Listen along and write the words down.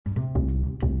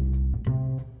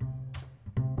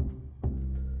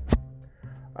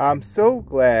I'm so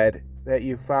glad that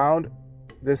you found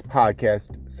this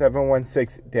podcast,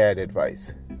 716 Dad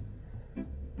Advice.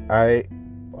 I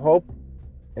hope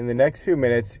in the next few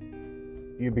minutes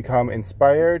you become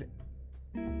inspired,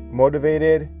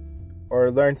 motivated,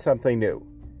 or learn something new.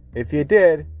 If you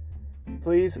did,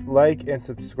 please like and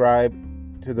subscribe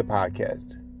to the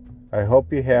podcast. I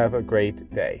hope you have a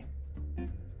great day.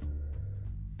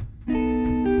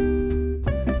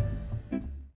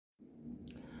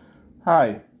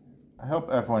 Hi, I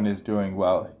hope everyone is doing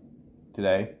well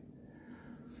today.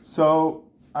 So,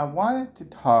 I wanted to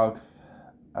talk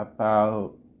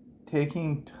about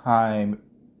taking time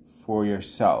for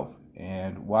yourself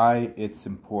and why it's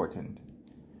important.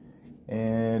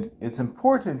 And it's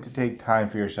important to take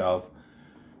time for yourself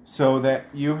so that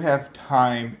you have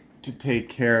time to take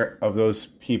care of those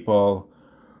people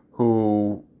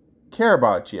who care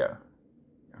about you.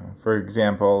 For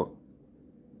example,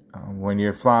 when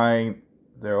you're flying,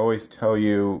 they always tell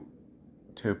you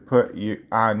to put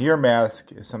on your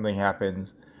mask if something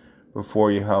happens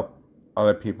before you help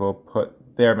other people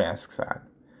put their masks on.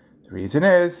 The reason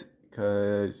is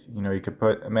because, you could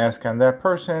put a mask on that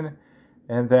person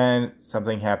and then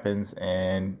something happens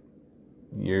and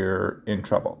you're in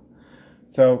trouble.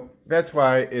 So that's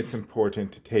why it's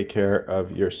important to take care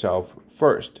of yourself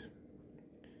first.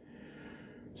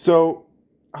 So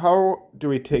how do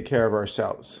we take care of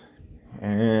ourselves?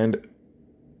 And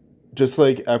just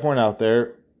like everyone out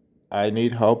there, I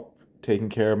need help taking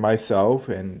care of myself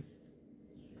and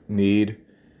need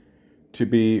to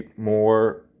be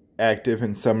more active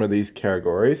in some of these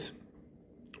categories.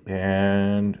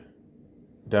 And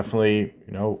definitely,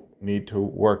 need to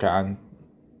work on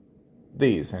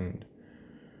these.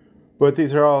 But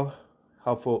these are all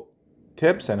helpful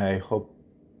tips, and I hope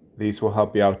these will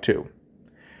help you out too.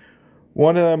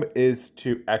 One of them is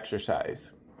to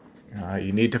exercise.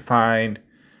 You need to find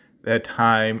that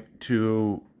time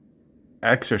to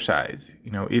exercise.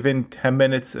 Even 10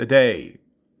 minutes a day,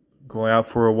 going out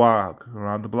for a walk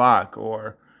around the block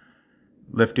or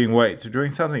lifting weights or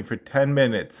doing something for 10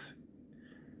 minutes.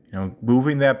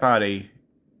 Moving that body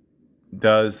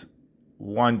does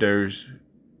wonders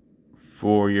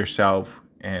for yourself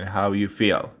and how you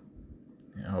feel.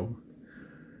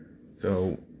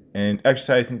 And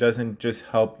exercising doesn't just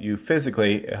help you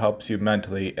physically, it helps you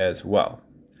mentally as well.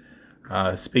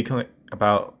 Speaking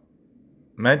about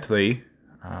mentally,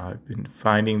 I've been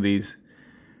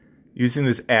using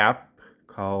this app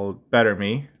called Better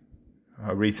Me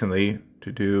recently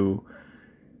to do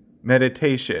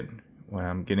meditation when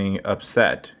I'm getting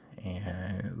upset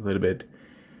and a little bit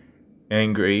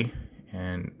angry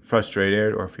and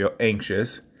frustrated or feel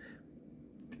anxious.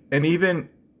 And even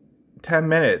 10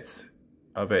 minutes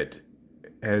of it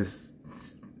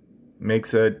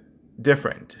makes a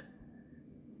difference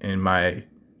in my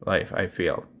life, I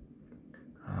feel.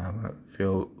 I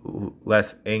feel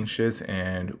less anxious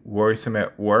and worrisome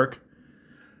at work.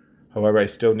 However, I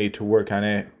still need to work on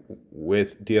it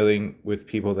with dealing with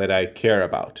people that I care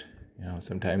about.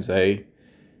 Sometimes I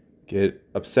get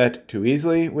upset too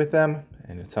easily with them,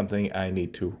 and it's something I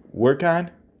need to work on.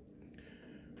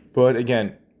 But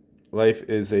again, life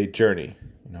is a journey,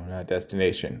 not a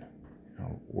destination.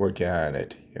 Working on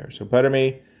it here. So Better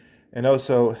Me, and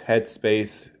also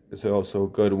Headspace is also a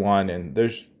good one, and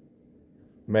there's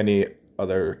many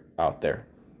other out there.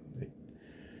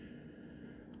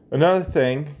 Another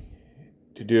thing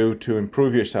to do to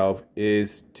improve yourself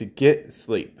is to get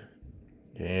sleep.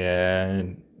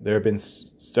 And there have been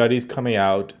studies coming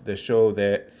out that show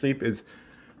that sleep is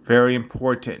very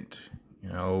important.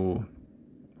 I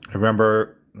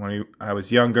remember when I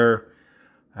was younger,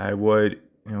 I would,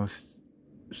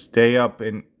 stay up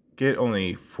and get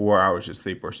only 4 hours of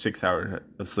sleep or 6 hours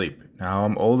of sleep. Now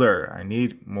I'm older, I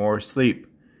need more sleep.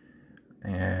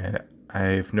 And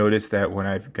I've noticed that when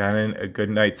I've gotten a good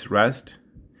night's rest,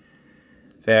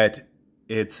 that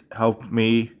it's helped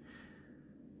me,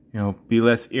 be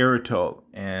less irritable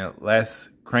and less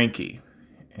cranky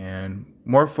and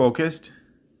more focused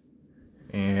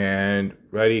and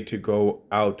ready to go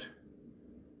out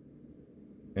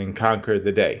and conquer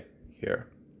the day here.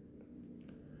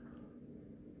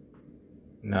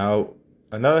 Now,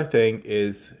 another thing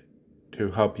is to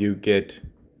help you get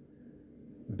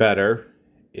better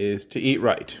is to eat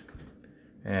right.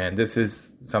 And this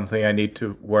is something I need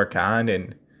to work on,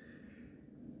 and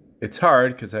it's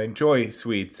hard because I enjoy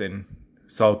sweets and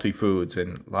salty foods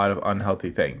and a lot of unhealthy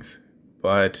things.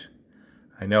 But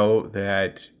I know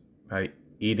that by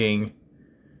eating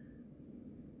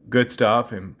good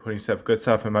stuff and putting good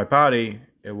stuff in my body,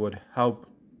 it would help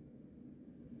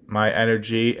my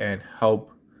energy and help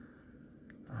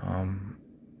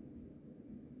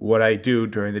what I do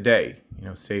during the day,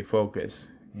 stay focused.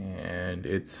 And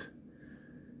it's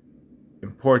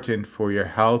important for your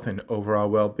health and overall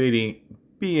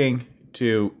well-being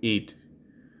to eat,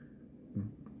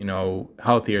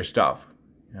 healthier stuff.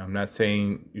 I'm not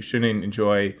saying you shouldn't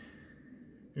enjoy,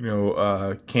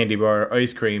 candy bar,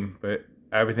 ice cream, but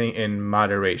everything in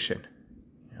moderation.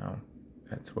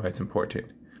 That's why it's important.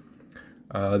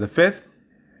 The fifth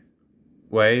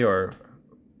way, or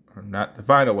not the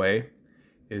final way,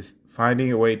 is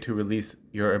finding a way to release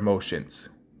your emotions.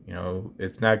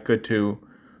 It's not good to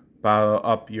bottle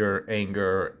up your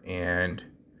anger and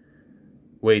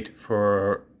wait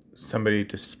for somebody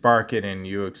to spark it and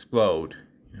you explode.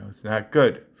 It's not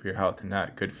good for your health and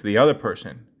not good for the other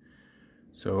person.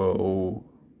 So,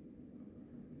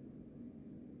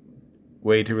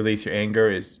 way to release your anger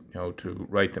is, to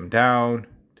write them down,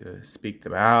 to speak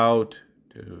them out,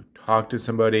 to talk to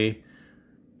somebody,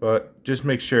 but just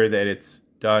make sure that it's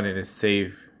done in a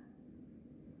safe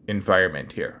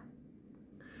environment here.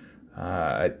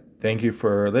 Thank you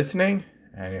for listening,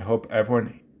 and I hope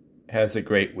everyone has a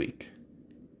great week.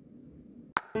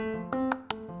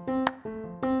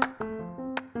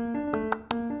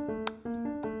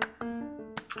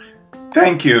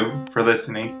 Thank you for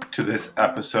listening to this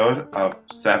episode of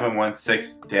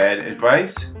 716 Dad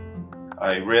Advice.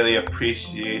 I really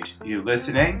appreciate you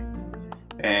listening,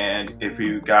 and if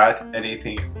you got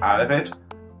anything out of it,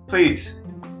 please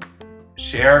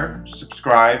share,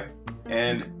 subscribe,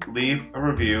 and leave a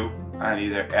review on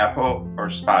either Apple or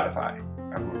Spotify.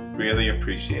 I would really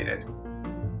appreciate it.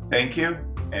 Thank you,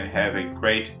 and have a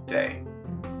great day.